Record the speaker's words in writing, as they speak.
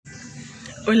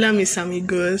Hola, mis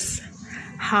amigos.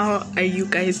 How are you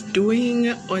guys doing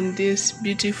on this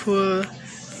beautiful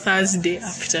Thursday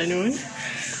afternoon?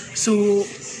 So,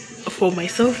 for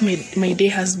myself, my day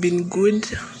has been good.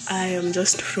 I am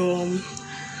just from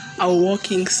a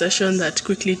walking session that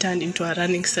quickly turned into a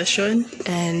running session,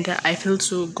 and I feel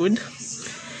so good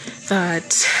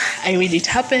that I made it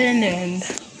happen. And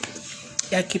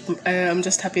I'm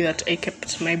just happy that I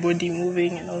kept my body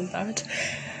moving and all that.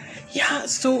 Yeah,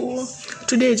 so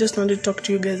today I just wanted to talk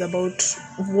to you guys about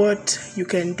what you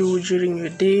can do during your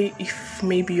day if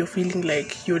maybe you're feeling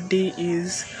like your day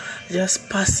is just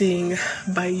passing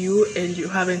by you and you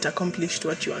haven't accomplished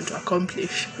what you want to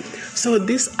accomplish. So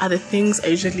these are the things I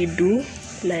usually do,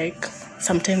 like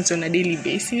sometimes on a daily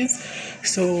basis.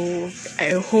 So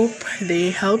I hope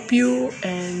they help you,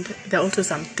 and there are also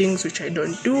some things which I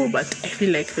don't do, but I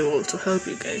feel like they will also help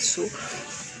you guys. So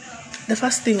the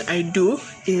first thing I do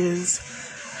is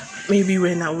maybe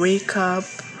when I wake up,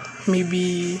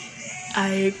 maybe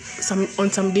on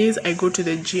some days I go to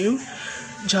the gym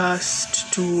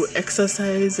just to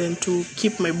exercise and to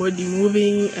keep my body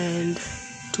moving and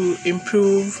to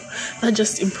improve. That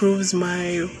just improves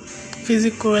my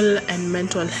physical and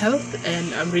mental health,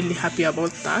 and I'm really happy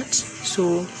about that.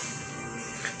 So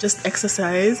just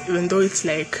exercise, even though it's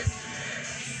like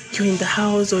you're in the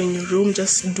house or in your room,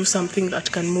 just do something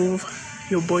that can move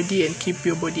your body and keep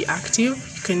your body active.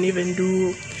 You can even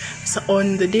do, so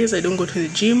on the days I don't go to the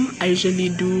gym, I usually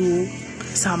do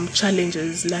some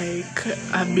challenges. Like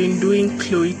I've been doing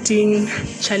Chloe Ting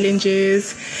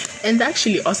challenges, and they're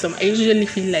actually awesome. I usually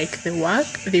feel like they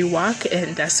work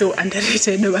and they're so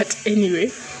underrated. But anyway,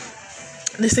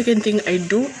 the second thing I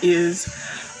do is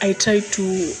I try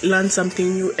to learn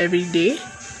something new every day.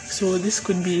 So this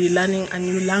could be learning a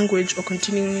new language or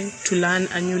continuing to learn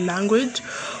a new language,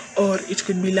 or it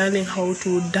could be learning how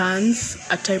to dance,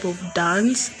 a type of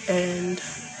dance. And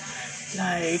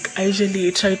like I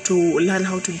usually try to learn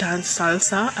how to dance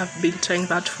salsa. I've been trying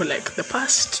that for like the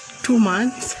past 2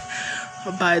 months,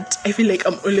 but I feel like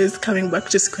I'm always coming back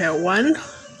to square one.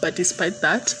 But despite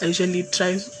that, I usually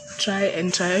try.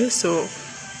 So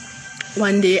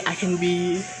one day I can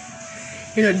be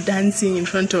dancing in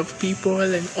front of people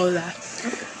and all that.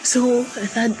 So the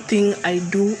third thing I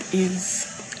do is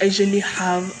I usually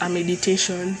have a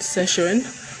meditation session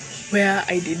where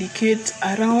I dedicate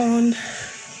around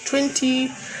 15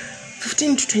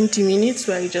 to 20 minutes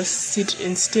where I just sit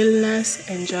in stillness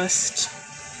and just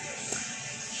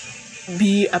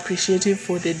be appreciative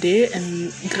for the day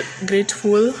and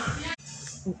grateful,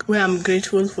 where I'm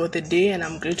grateful for the day and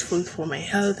I'm grateful for my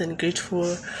health and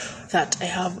grateful that I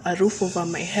have a roof over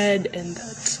my head and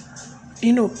that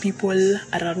people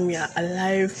around me are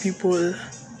alive, people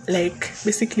like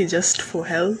basically just for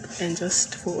health and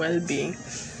just for well-being.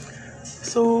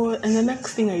 So, and the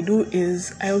next thing I do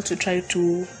is I also try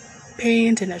to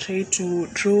paint and I try to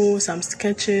draw some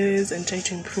sketches and try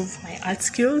to improve my art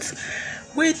skills,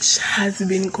 which has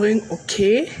been going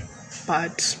okay,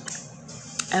 but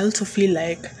I also feel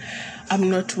like I'm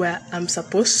not where I'm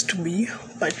supposed to be.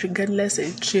 But regardless, I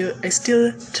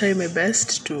still try my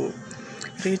best to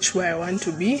reach where I want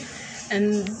to be.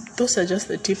 And those are just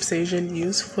the tips I usually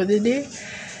use for the day.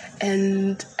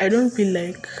 And I don't feel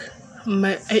like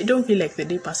the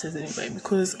day passes me by,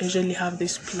 because I usually have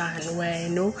this plan where I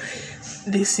know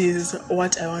this is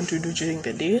what I want to do during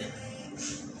the day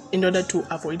in order to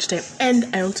avoid time.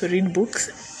 And I also read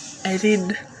books. I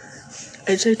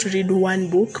try to read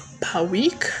one book per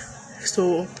week.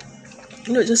 So,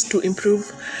 just to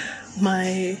improve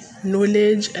my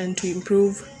knowledge and to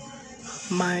improve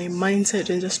my mindset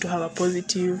and just to have a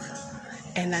positive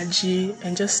energy,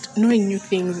 and just knowing new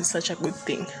things is such a good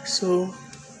thing. So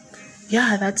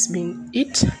yeah, that's been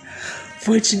it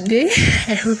for today.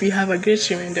 I hope you have a great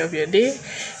remainder of your day,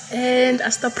 and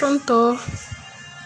hasta pronto.